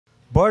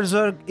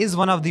Berserk is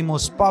one of the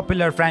most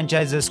popular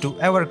franchises to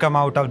ever come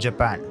out of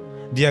Japan.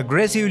 The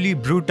aggressively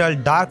brutal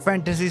Dark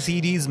Fantasy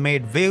series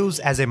made waves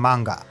as a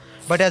manga,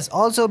 but has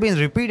also been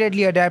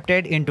repeatedly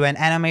adapted into an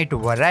anime to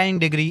varying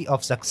degree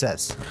of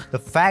success. The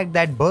fact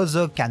that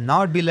Berserk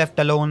cannot be left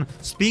alone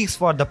speaks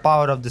for the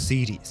power of the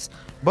series.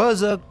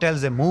 Berserk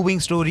tells a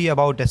moving story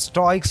about a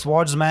stoic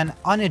swordsman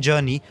on a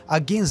journey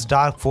against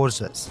dark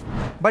forces.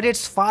 But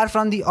it's far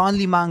from the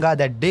only manga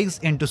that digs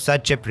into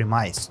such a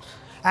premise.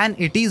 And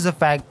it is a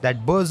fact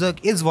that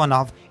Berserk is one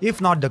of,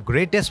 if not the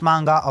greatest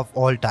manga of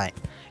all time.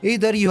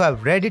 Either you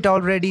have read it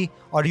already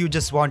or you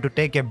just want to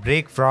take a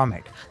break from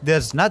it.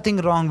 There's nothing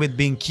wrong with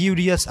being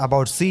curious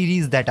about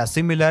series that are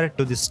similar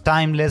to this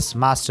timeless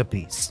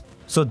masterpiece.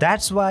 So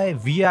that's why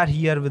we are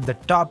here with the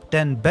top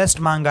 10 best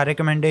manga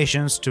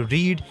recommendations to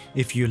read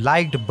if you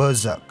liked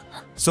Berserk.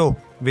 So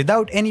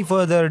without any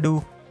further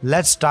ado,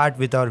 let's start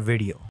with our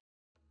video.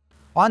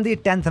 On the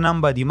 10th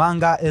number, the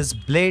manga is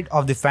Blade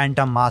of the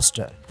Phantom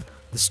Master.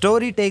 The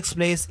story takes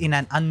place in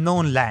an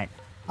unknown land.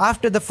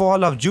 After the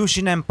fall of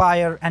Jushin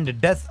Empire and the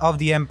death of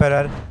the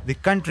Emperor, the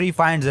country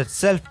finds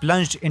itself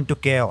plunged into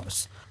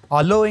chaos,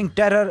 allowing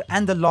terror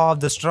and the law of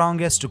the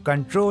strongest to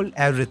control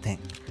everything.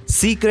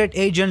 Secret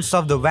agents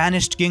of the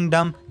vanished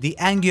kingdom, the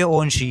Angyo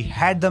Onshi,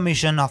 had the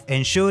mission of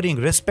ensuring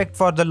respect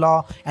for the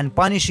law and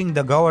punishing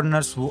the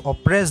governors who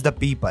oppress the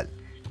people.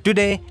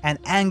 Today, an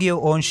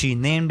Angyo Onshi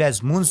named as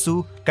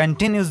Munsu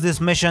continues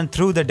this mission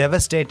through the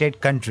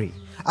devastated country,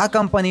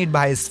 accompanied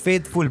by his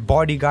faithful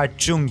bodyguard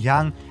Chung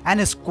Yang and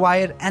his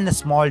squire and a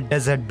small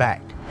desert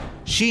bat.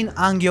 Shin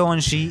Angyo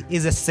Onshi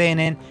is a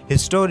seinen,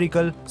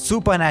 historical,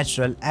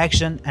 supernatural,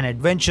 action and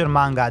adventure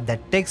manga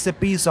that takes a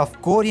piece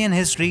of Korean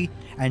history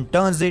and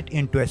turns it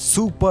into a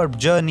superb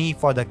journey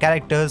for the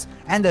characters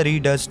and the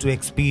readers to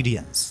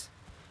experience.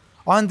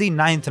 On the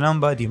 9th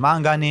number, the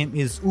manga name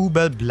is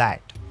Ubel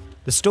Blatt.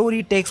 The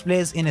story takes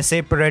place in a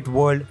separate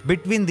world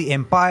between the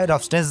Empire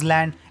of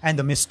Snezzland and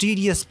the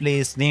mysterious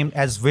place named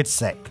as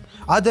Vitsek,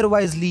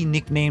 otherwisely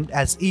nicknamed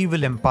as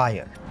Evil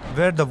Empire,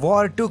 where the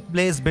war took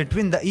place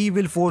between the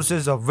evil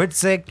forces of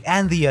Vitsek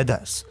and the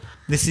others.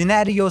 The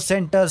scenario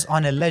centers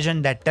on a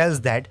legend that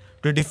tells that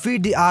to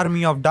defeat the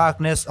army of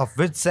darkness of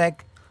Vitsek,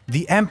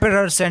 the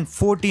Emperor sent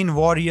 14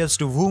 warriors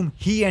to whom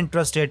he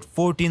entrusted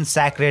 14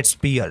 sacred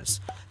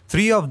spears.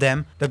 3 of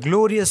them, the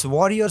glorious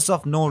warriors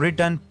of no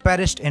return,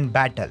 perished in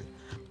battle.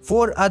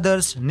 4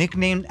 others,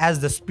 nicknamed as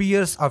the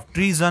Spears of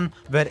Treason,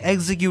 were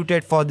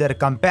executed for their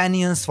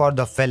companions for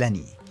the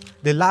felony.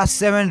 The last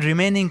 7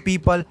 remaining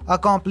people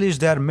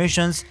accomplished their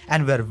missions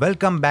and were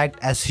welcomed back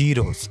as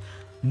heroes.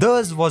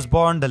 Thus was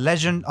born the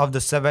legend of the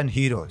 7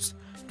 heroes.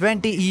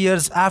 20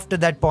 years after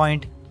that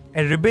point,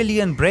 a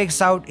rebellion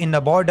breaks out in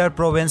the border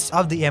province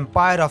of the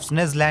Empire of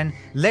Snezzland,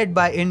 led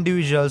by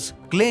individuals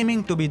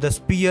claiming to be the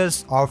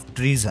Spears of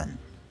Treason.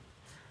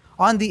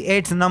 On the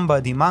 8th number,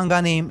 the manga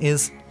name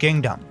is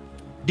Kingdom.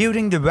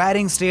 During the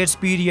Warring States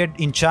period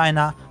in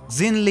China,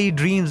 Xin Li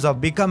dreams of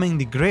becoming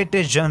the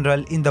greatest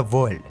general in the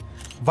world,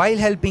 while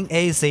helping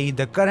Aisei,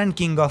 the current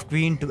king of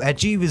Queen, to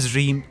achieve his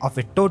dream of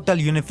a total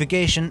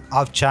unification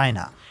of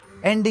China,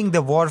 ending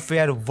the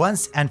warfare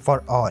once and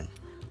for all.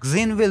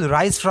 Xin will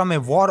rise from a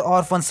war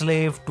orphan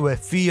slave to a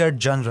feared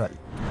general.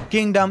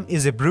 Kingdom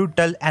is a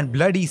brutal and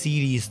bloody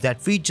series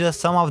that features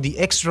some of the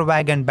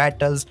extravagant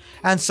battles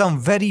and some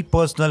very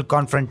personal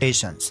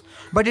confrontations,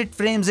 but it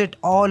frames it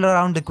all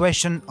around the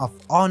question of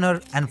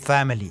honor and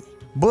family.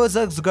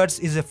 Berserk's Guts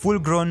is a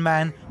full-grown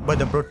man, but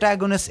the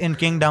protagonists in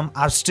Kingdom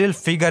are still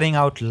figuring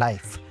out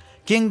life.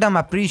 Kingdom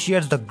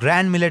appreciates the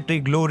grand military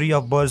glory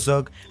of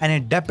Berserk and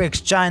it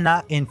depicts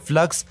China in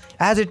flux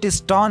as it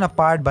is torn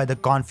apart by the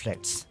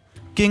conflicts.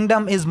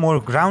 Kingdom is more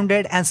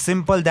grounded and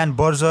simple than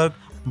Berserk,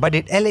 but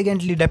it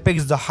elegantly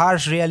depicts the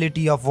harsh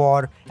reality of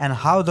war and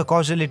how the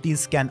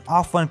casualties can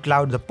often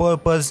cloud the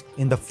purpose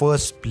in the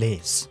first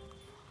place.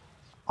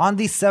 On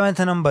the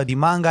 7th number, the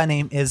manga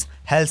name is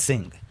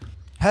Hellsing.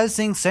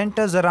 Hellsing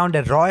centers around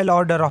a royal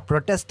order of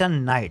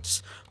Protestant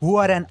knights, who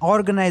are an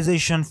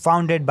organization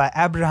founded by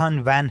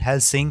Abraham van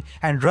Helsing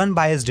and run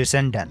by his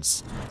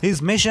descendants.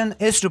 His mission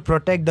is to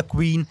protect the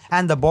queen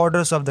and the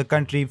borders of the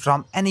country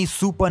from any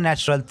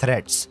supernatural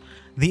threats.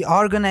 The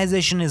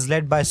organization is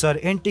led by Sir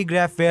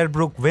Integra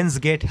Fairbrook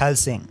Winsgate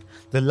Helsing,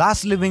 the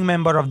last living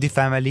member of the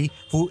family,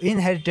 who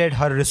inherited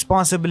her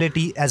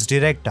responsibility as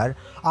director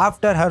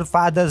after her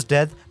father's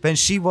death when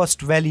she was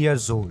 12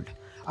 years old.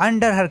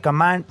 Under her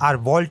command are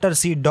Walter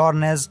C.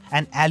 Dornes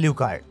and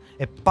Alucard,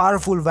 a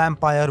powerful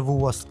vampire who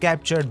was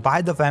captured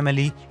by the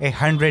family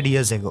 100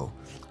 years ago.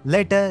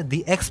 Later,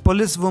 the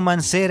ex-policewoman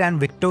Seyran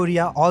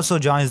Victoria also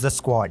joins the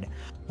squad,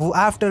 who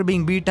after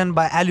being beaten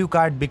by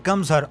Alucard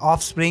becomes her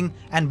offspring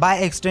and by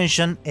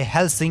extension a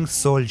Hellsing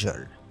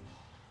soldier.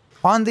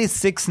 On the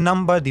 6th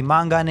number, the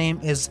manga name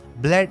is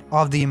Blade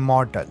of the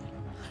Immortal.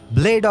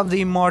 Blade of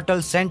the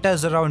Immortal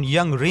centers around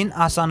young Rin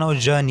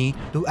Asano's journey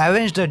to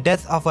avenge the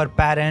death of her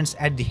parents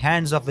at the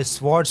hands of a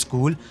sword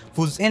school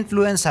whose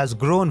influence has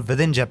grown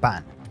within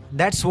Japan.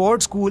 That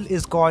sword school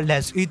is called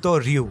as Ito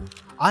Ryu,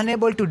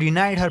 Unable to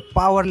deny her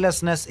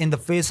powerlessness in the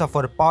face of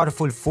her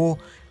powerful foe,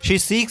 she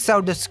seeks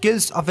out the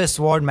skills of a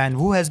swordsman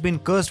who has been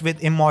cursed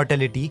with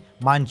immortality,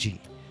 Manji.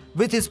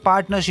 With his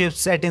partnership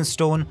set in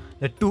stone,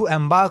 the two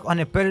embark on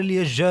a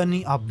perilous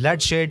journey of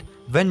bloodshed,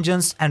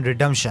 vengeance and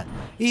redemption,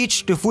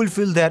 each to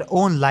fulfill their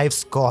own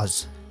life's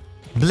cause.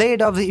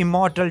 Blade of the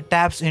Immortal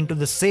taps into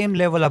the same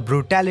level of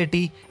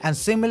brutality and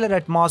similar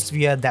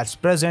atmosphere that's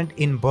present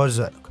in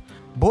Berserk.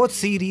 Both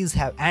series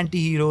have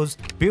anti-heroes,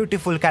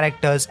 beautiful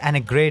characters and a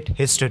great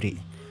history.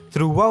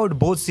 Throughout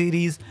both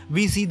series,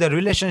 we see the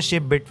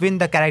relationship between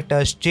the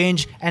characters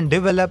change and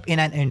develop in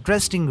an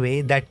interesting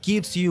way that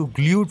keeps you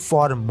glued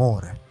for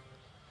more.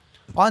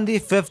 On the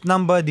 5th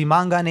number, the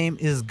manga name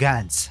is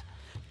Gantz.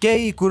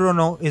 Kei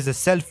Kurono is a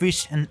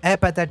selfish and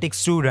apathetic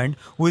student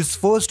who is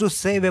forced to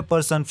save a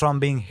person from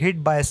being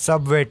hit by a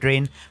subway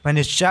train when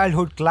his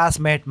childhood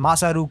classmate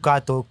Masaru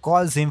Kato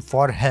calls him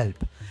for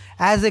help.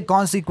 As a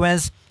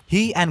consequence,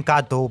 he and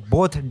Kato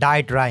both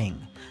die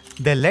trying.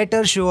 They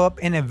later show up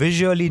in a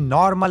visually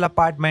normal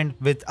apartment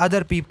with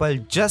other people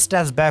just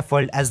as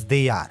baffled as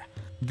they are.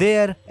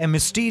 There, a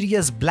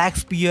mysterious black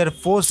spear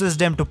forces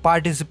them to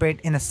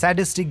participate in a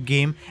sadistic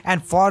game,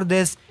 and for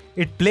this,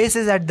 it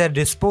places at their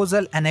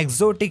disposal an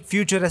exotic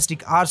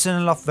futuristic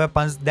arsenal of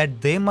weapons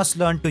that they must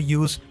learn to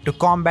use to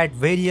combat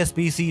various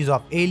species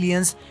of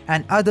aliens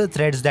and other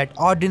threats that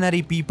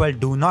ordinary people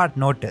do not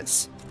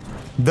notice.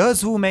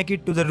 Those who make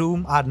it to the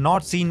room are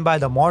not seen by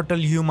the mortal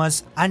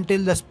humans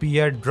until the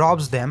spear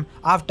drops them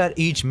after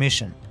each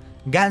mission.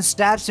 Gantz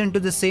taps into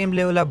the same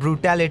level of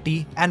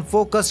brutality and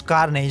focused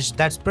carnage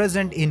that's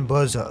present in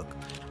Berserk,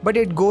 but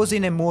it goes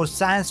in a more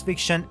science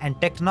fiction and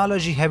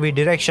technology heavy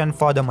direction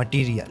for the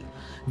material.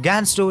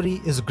 Gantz's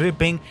story is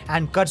gripping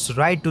and cuts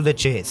right to the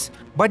chase,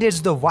 but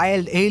it's the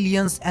wild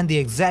aliens and the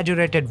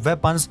exaggerated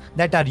weapons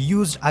that are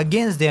used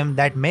against them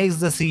that makes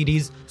the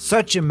series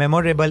such a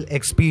memorable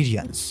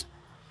experience.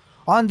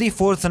 On the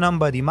 4th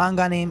number, the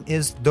manga name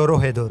is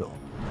Dorohedoro.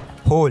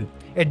 Hole,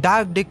 a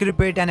dark,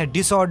 decrepit and a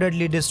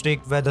disorderly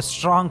district where the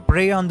strong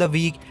prey on the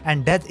weak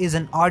and death is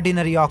an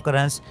ordinary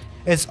occurrence,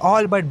 is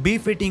all but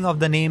befitting of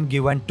the name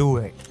given to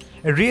it.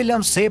 A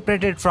realm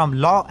separated from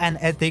law and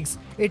ethics,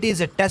 it is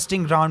a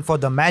testing ground for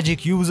the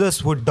magic users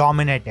who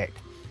dominate it.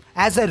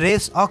 As a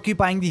race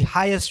occupying the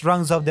highest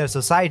rungs of their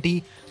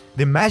society,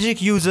 the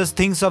magic users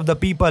thinks of the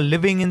people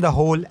living in the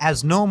hole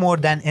as no more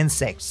than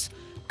insects.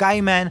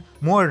 Kaiman,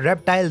 more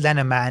reptile than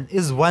a man,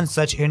 is one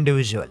such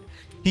individual.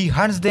 He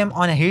hunts them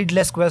on a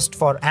heedless quest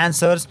for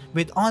answers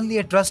with only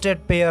a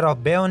trusted pair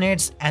of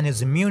bayonets and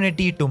his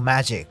immunity to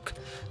magic.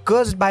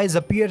 Cursed by his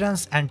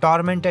appearance and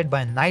tormented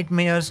by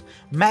nightmares,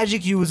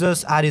 magic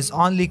users are his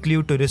only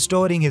clue to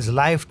restoring his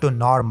life to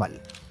normal.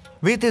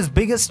 With his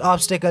biggest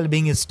obstacle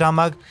being his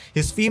stomach,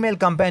 his female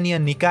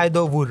companion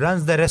Nikaido, who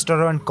runs the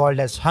restaurant called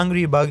as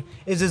Hungry Bug,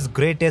 is his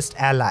greatest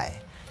ally.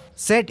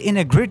 Set in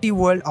a gritty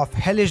world of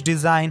hellish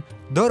design,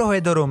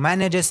 Dorohedoro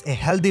manages a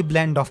healthy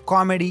blend of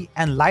comedy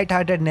and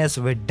lightheartedness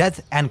with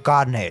death and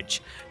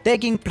carnage,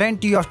 taking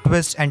plenty of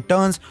twists and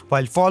turns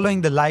while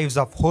following the lives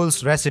of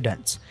Hole's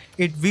residents.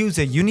 It views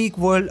a unique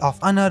world of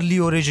unearthly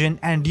origin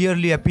and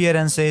yearly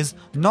appearances,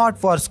 not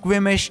for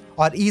squeamish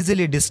or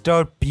easily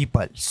disturbed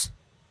peoples.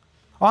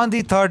 On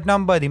the 3rd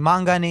number, the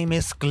manga name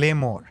is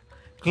Claymore.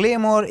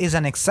 Claymore is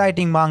an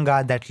exciting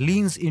manga that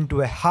leans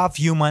into a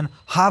half-human,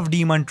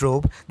 half-demon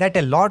trope that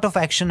a lot of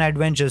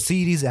action-adventure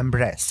series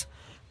embrace.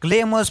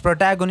 Claymore's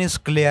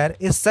protagonist Claire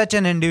is such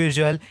an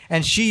individual,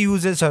 and she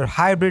uses her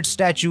hybrid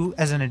statue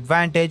as an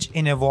advantage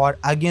in a war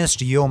against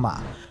Yoma,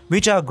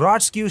 which are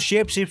Grotsky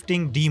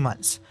shape-shifting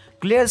demons.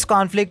 Claire's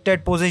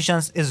conflicted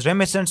positions is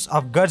reminiscent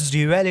of Guts'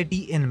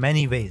 duality in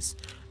many ways,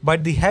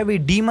 but the heavy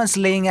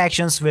demon-slaying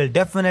actions will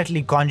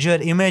definitely conjure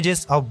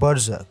images of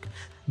Berserk.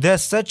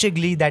 There's such a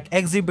glee that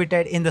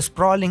exhibited in the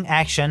sprawling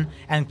action,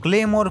 and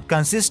Claymore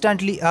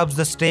consistently ups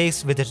the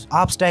stakes with its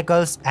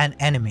obstacles and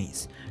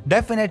enemies.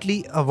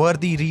 Definitely a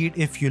worthy read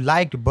if you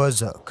liked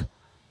Berserk.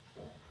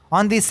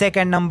 On the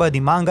 2nd number, the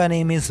manga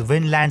name is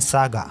Vinland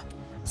Saga.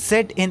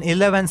 Set in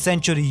 11th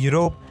century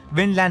Europe,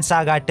 Vinland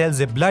Saga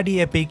tells a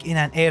bloody epic in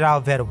an era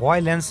where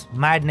violence,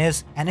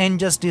 madness and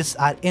injustice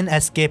are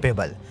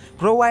inescapable,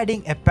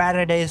 providing a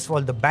paradise for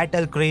the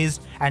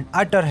battle-crazed and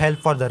utter hell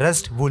for the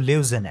rest who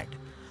lives in it.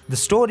 The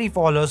story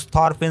follows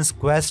Thorfinn's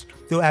quest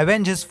to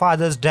avenge his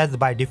father's death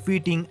by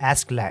defeating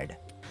Askeladd,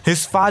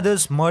 his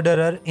father's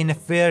murderer, in a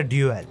fair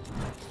duel.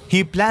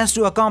 He plans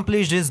to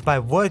accomplish this by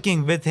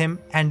working with him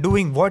and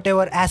doing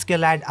whatever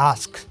Askeladd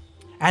asks,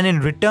 and in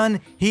return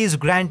he is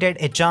granted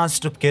a chance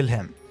to kill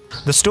him.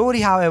 The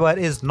story, however,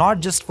 is not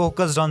just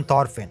focused on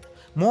Thorfinn.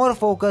 More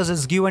focus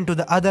is given to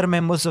the other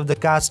members of the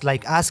cast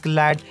like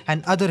Askeladd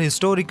and other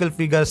historical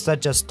figures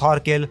such as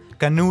Thorkel,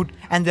 Canute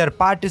and their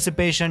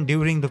participation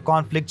during the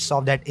conflicts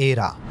of that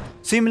era.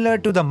 Similar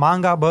to the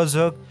manga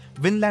Berserk,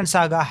 Vinland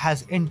Saga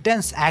has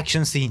intense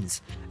action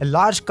scenes, a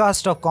large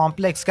cast of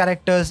complex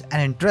characters and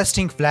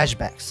interesting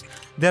flashbacks.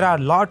 There are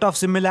a lot of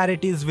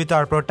similarities with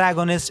our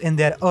protagonists in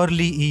their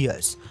early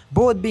years,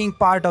 both being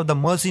part of the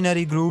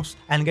mercenary groups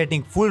and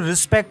getting full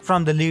respect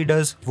from the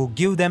leaders who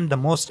give them the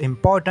most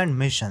important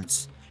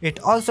missions. It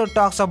also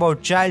talks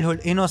about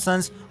childhood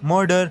innocence,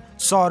 murder,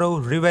 sorrow,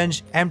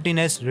 revenge,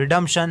 emptiness,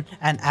 redemption,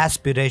 and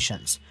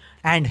aspirations.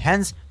 And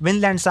hence,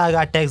 Vinland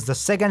Saga takes the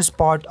second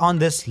spot on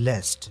this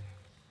list.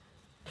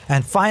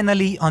 And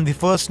finally, on the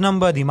first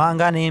number, the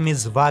manga name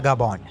is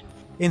Vagabond.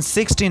 In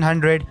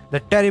 1600, the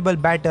terrible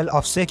battle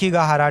of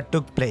Sekigahara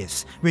took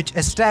place, which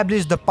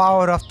established the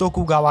power of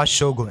Tokugawa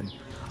shogun.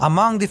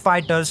 Among the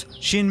fighters,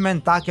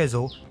 Shinmen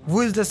Takezo,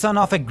 who is the son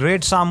of a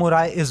great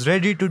samurai, is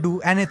ready to do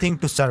anything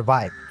to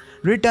survive.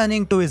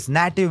 Returning to his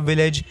native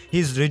village, he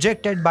is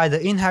rejected by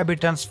the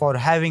inhabitants for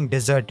having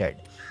deserted.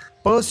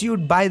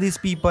 Pursued by these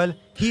people,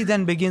 he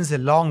then begins a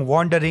long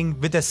wandering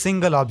with a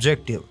single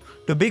objective: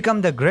 to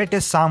become the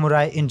greatest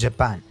samurai in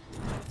Japan.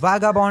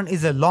 Vagabond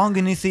is a long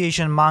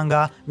initiation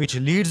manga which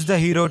leads the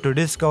hero to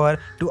discover,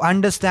 to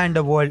understand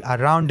the world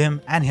around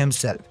him and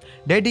himself,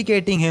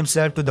 dedicating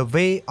himself to the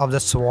way of the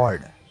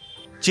sword.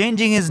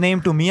 Changing his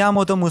name to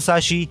Miyamoto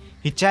Musashi,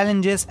 he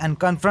challenges and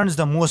confronts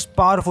the most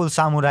powerful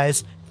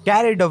samurais,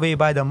 carried away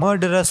by the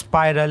murderous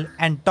spiral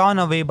and torn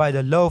away by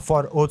the love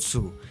for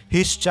Otsu,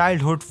 his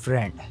childhood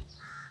friend.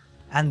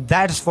 And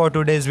that's for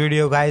today's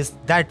video, guys.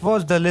 That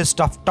was the list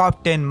of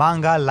top 10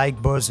 manga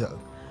like Berserk.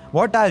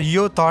 What are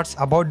your thoughts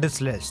about this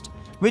list?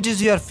 Which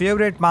is your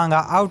favorite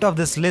manga out of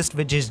this list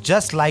which is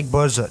just like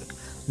Berserk?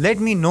 Let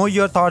me know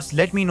your thoughts,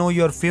 let me know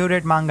your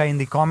favorite manga in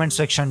the comment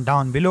section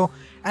down below.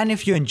 And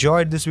if you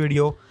enjoyed this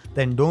video,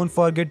 then don't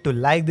forget to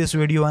like this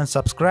video and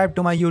subscribe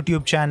to my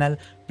YouTube channel,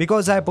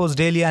 because I post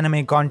daily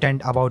anime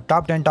content about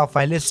top 10 top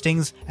 5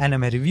 listings,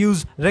 anime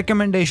reviews,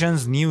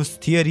 recommendations, news,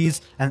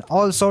 theories, and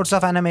all sorts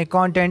of anime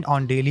content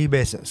on daily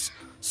basis.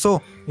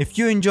 So if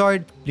you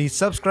enjoyed, please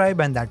subscribe,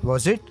 and that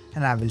was it,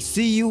 and I will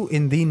see you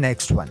in the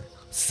next one.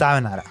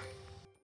 Sayonara.